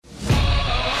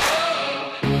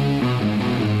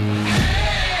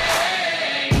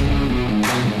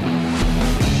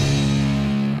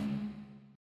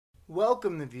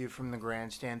Welcome to View from the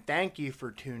Grandstand. Thank you for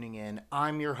tuning in.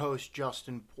 I'm your host,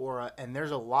 Justin Pora, and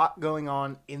there's a lot going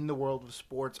on in the world of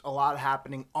sports, a lot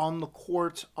happening on the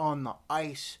courts, on the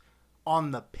ice,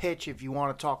 on the pitch, if you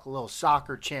want to talk a little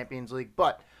soccer, Champions League.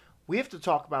 But we have to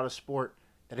talk about a sport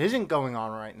that isn't going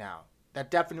on right now, that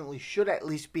definitely should at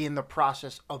least be in the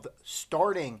process of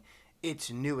starting its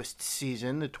newest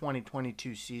season, the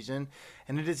 2022 season,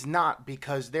 and it is not,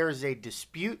 because there is a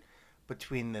dispute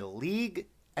between the league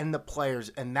and the players,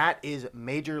 and that is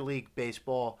Major League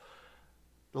Baseball.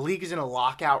 The league is in a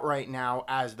lockout right now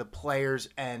as the players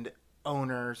and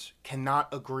owners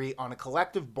cannot agree on a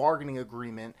collective bargaining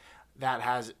agreement that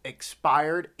has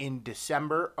expired in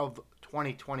December of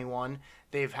 2021.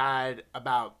 They've had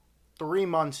about 3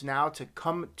 months now to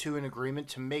come to an agreement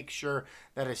to make sure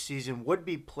that a season would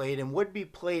be played and would be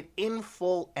played in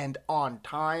full and on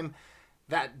time.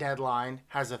 That deadline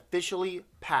has officially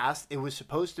passed. It was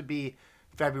supposed to be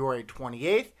February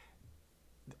 28th.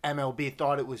 MLB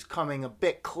thought it was coming a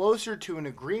bit closer to an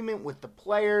agreement with the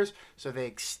players, so they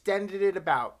extended it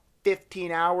about 15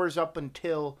 hours up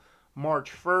until March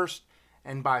 1st.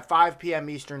 And by 5 p.m.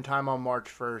 Eastern time on March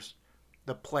 1st,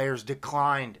 the players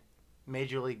declined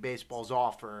Major League Baseball's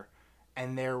offer,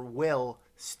 and there will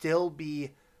still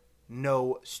be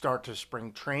no start to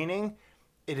spring training.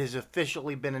 It has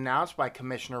officially been announced by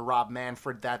Commissioner Rob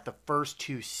Manfred that the first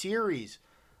two series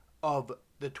of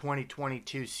the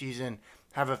 2022 season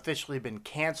have officially been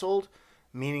canceled,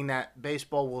 meaning that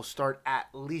baseball will start at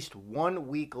least 1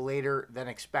 week later than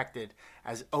expected,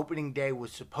 as opening day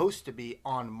was supposed to be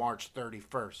on March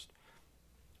 31st.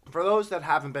 For those that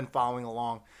haven't been following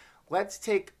along, let's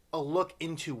take a look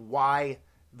into why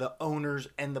the owners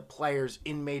and the players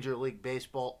in Major League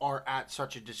Baseball are at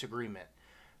such a disagreement.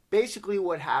 Basically,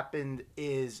 what happened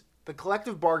is the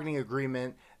collective bargaining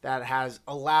agreement that has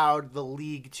allowed the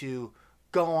league to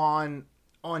go on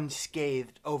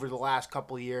unscathed over the last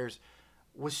couple of years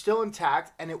was still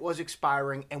intact, and it was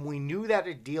expiring, and we knew that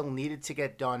a deal needed to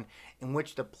get done in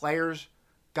which the players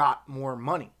got more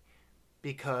money,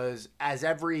 because as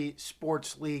every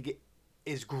sports league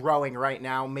is growing right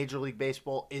now, Major League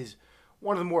Baseball is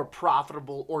one of the more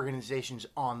profitable organizations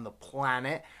on the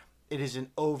planet. It is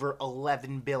an over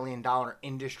 $11 billion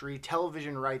industry.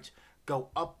 Television rights go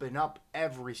up and up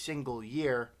every single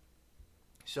year.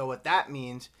 So what that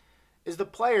means is the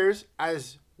players,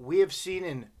 as we have seen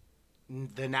in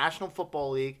the National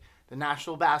Football League, the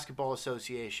National Basketball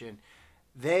Association,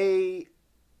 they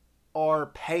are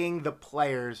paying the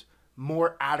players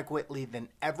more adequately than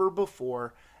ever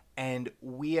before, and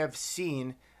we have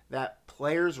seen that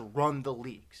players run the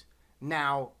leagues.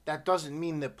 Now, that doesn't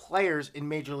mean that players in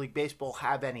Major League Baseball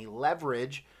have any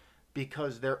leverage,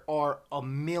 because there are a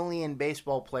million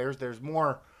baseball players. There's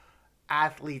more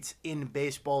athletes in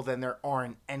baseball than there are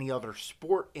in any other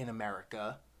sport in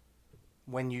America.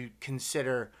 When you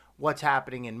consider what's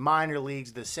happening in minor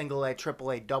leagues, the single A,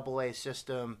 triple A, double A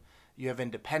system, you have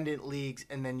independent leagues,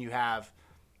 and then you have,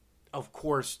 of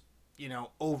course,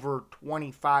 over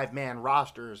 25-man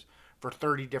rosters for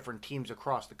 30 different teams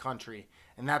across the country.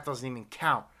 And that doesn't even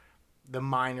count the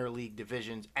minor league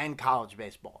divisions and college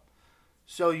baseball.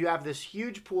 So you have this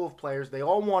huge pool of players. They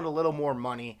all want a little more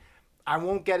money. I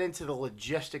won't get into the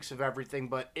logistics of everything,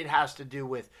 but it has to do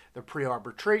with the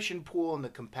pre-arbitration pool and the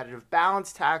competitive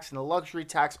balance tax and the luxury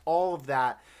tax, all of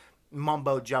that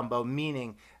mumbo jumbo,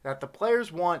 meaning that the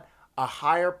players want a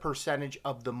higher percentage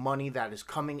of the money that is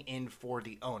coming in for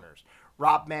the owners.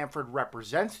 Rob Manfred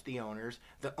represents the owners.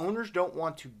 The owners don't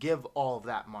want to give all of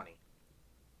that money.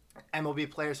 MLB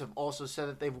players have also said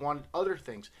that they've wanted other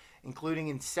things, including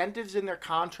incentives in their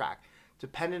contract,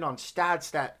 dependent on stats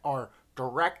that are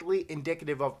directly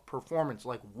indicative of performance,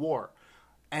 like WAR,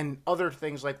 and other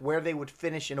things like where they would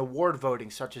finish in award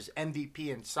voting, such as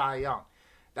MVP and Cy Young.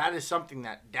 That is something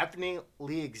that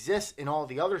definitely exists in all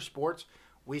the other sports.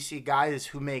 We see guys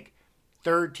who make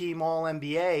third-team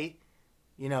All-NBA,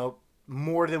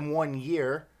 more than 1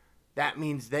 year. That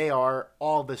means they are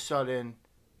all of a sudden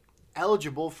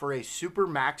eligible for a super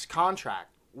max contract,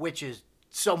 which is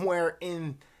somewhere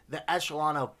in the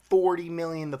echelon of $40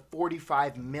 million to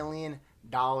 $45 million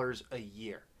a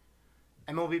year.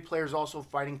 MLB players also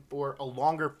fighting for a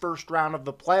longer first round of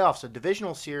the playoffs, a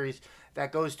divisional series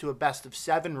that goes to a best of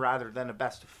 7 rather than a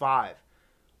best of 5.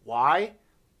 Why?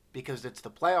 Because it's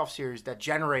the playoff series that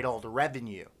generate all the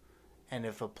revenue. And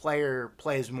if a player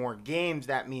plays more games,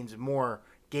 that means more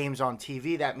games on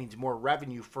TV. That means more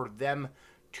revenue for them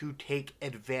to take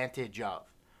advantage of.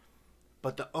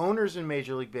 But the owners in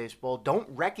Major League Baseball don't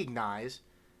recognize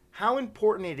how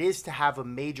important it is to have a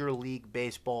Major League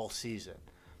Baseball season.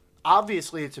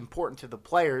 Obviously, it's important to the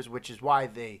players, which is why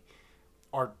they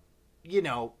are, you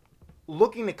know,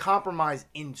 looking to compromise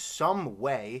in some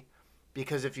way.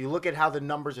 Because if you look at how the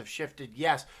numbers have shifted,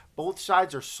 yes, both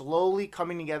sides are slowly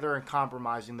coming together and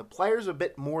compromising. The players a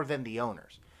bit more than the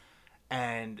owners.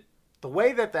 And the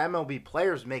way that the MLB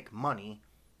players make money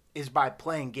is by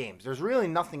playing games. There's really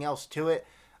nothing else to it.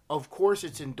 Of course,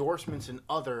 it's endorsements and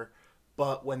other,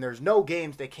 but when there's no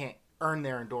games, they can't earn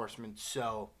their endorsements.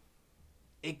 So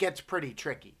it gets pretty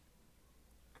tricky.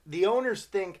 The owners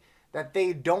think that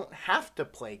they don't have to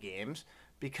play games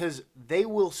because they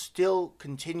will still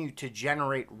continue to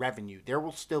generate revenue. There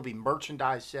will still be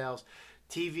merchandise sales.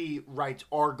 TV rights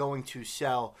are going to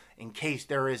sell in case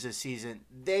there is a season.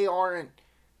 They aren't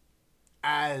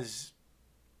as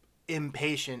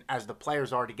impatient as the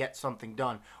players are to get something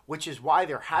done, which is why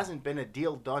there hasn't been a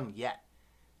deal done yet.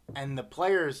 And the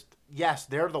players, yes,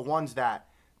 they're the ones that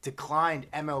declined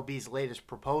MLB's latest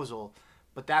proposal,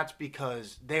 but that's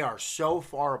because they are so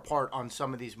far apart on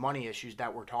some of these money issues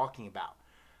that we're talking about.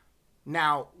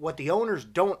 Now, what the owners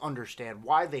don't understand,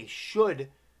 why they should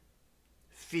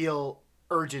feel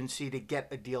urgency to get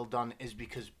a deal done, is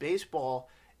because baseball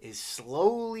is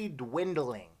slowly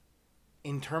dwindling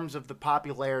in terms of the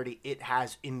popularity it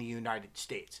has in the United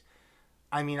States.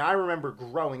 I mean, I remember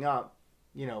growing up,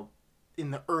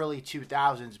 in the early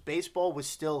 2000s, baseball was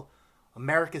still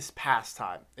America's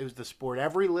pastime. It was the sport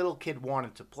every little kid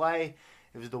wanted to play.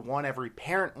 It was the one every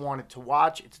parent wanted to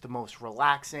watch. It's the most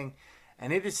relaxing.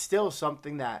 And it is still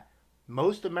something that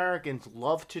most Americans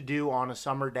love to do on a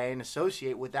summer day and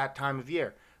associate with that time of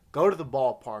year. Go to the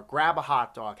ballpark, grab a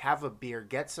hot dog, have a beer,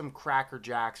 get some Cracker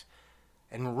Jacks,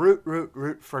 and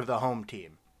root for the home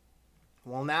team.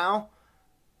 Well, now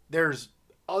there's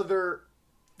other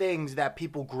things that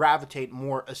people gravitate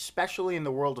more, especially in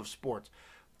the world of sports.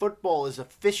 Football is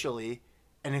officially,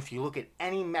 and if you look at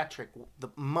any metric, the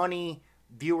money,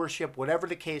 viewership, whatever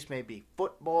the case may be,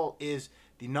 football is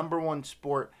the number one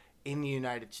sport in the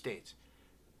United States.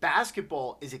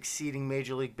 Basketball is exceeding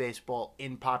Major League Baseball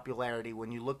in popularity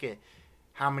when you look at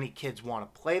how many kids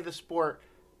want to play the sport,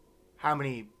 how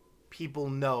many people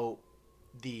know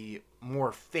the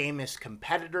more famous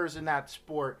competitors in that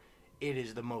sport. It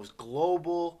is the most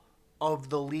global of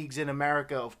the leagues in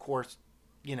America. Of course,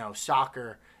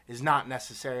 soccer is not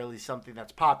necessarily something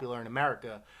that's popular in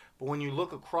America. But when you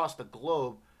look across the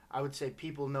globe, I would say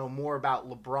people know more about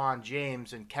LeBron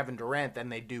James and Kevin Durant than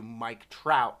they do Mike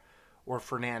Trout or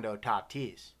Fernando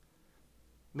Tatis.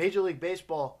 Major League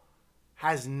Baseball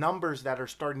has numbers that are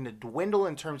starting to dwindle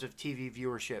in terms of TV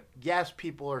viewership. Yes,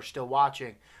 people are still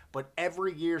watching, but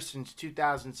every year since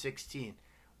 2016,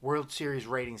 World Series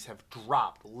ratings have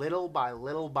dropped little by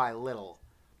little by little.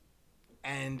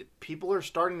 And people are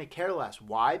starting to care less.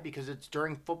 Why? Because it's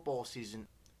during football season.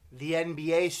 The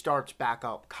NBA starts back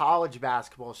up. College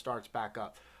basketball starts back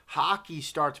up. Hockey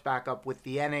starts back up with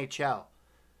the NHL.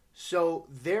 So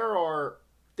there are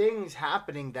things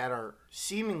happening that are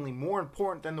seemingly more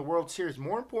important than the World Series,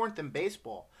 more important than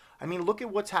baseball. I mean, look at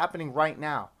what's happening right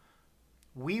now.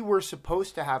 We were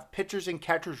supposed to have pitchers and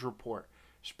catchers report.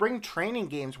 Spring training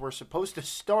games were supposed to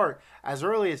start as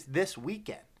early as this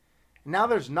weekend. Now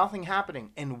there's nothing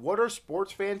happening. And what are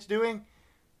sports fans doing?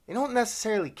 They don't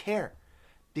necessarily care.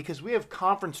 Because we have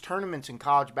conference tournaments in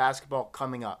college basketball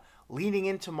coming up, leading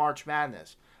into March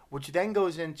Madness, which then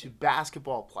goes into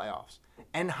basketball playoffs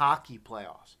and hockey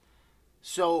playoffs.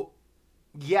 So,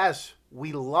 yes,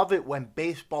 we love it when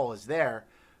baseball is there,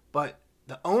 but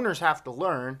the owners have to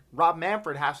learn, Rob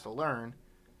Manfred has to learn,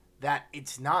 that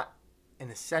it's not an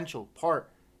essential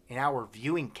part in our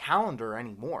viewing calendar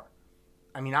anymore.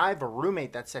 I mean, I have a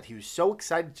roommate that said he was so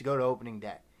excited to go to opening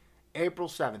day. April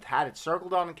 7th, had it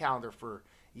circled on the calendar for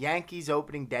Yankees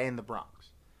opening day in the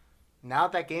Bronx. Now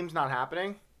that game's not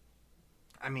happening,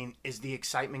 I mean, is the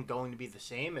excitement going to be the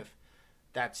same if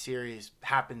that series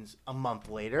happens a month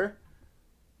later?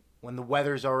 When the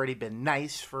weather's already been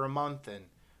nice for a month and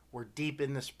we're deep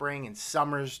in the spring and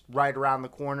summer's right around the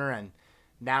corner and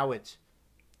now it's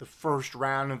the first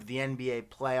round of the NBA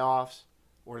playoffs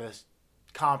or the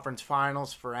conference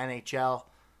finals for NHL.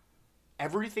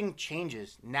 Everything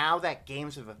changes. Now that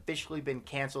games have officially been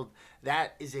canceled,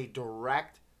 that is a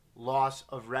direct loss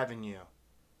of revenue.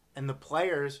 And the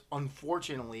players,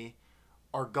 unfortunately,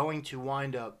 are going to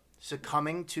wind up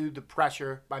succumbing to the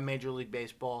pressure by Major League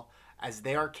Baseball as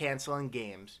they are canceling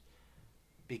games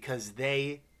because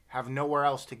they have nowhere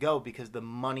else to go because the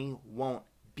money won't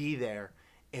be there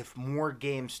if more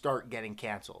games start getting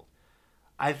canceled.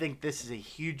 I think this is a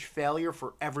huge failure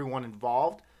for everyone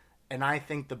involved. And I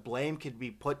think the blame could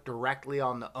be put directly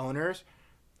on the owners.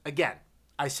 Again,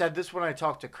 I said this when I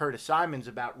talked to Curtis Simons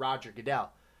about Roger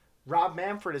Goodell. Rob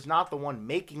Manfred is not the one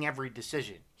making every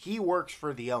decision. He works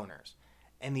for the owners.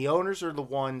 And the owners are the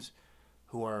ones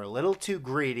who are a little too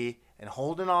greedy and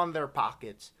holding on their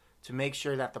pockets to make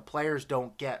sure that the players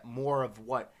don't get more of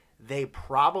what they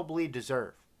probably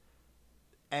deserve.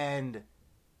 And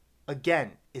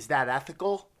again, is that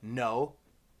ethical? No.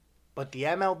 But the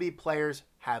MLB players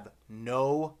have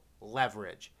no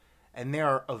leverage. And they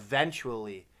are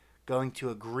eventually going to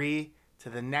agree to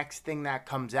the next thing that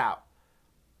comes out.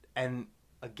 And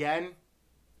again,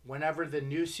 whenever the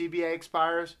new CBA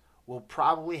expires, we'll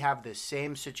probably have the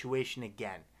same situation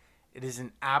again. It is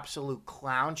an absolute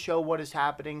clown show what is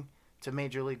happening to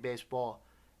Major League Baseball,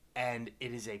 and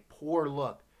it is a poor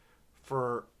look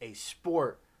for a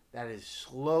sport that is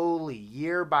slowly,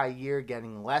 year by year,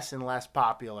 getting less and less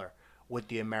popular with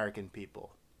the American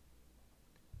people.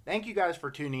 Thank you guys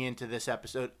for tuning in to this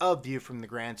episode of View from the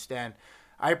Grandstand.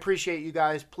 I appreciate you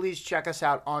guys. Please check us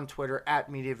out on Twitter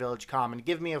at MediaVillageCom and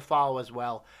give me a follow as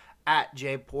well at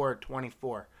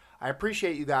JPoor24. I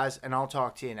appreciate you guys, and I'll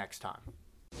talk to you next time.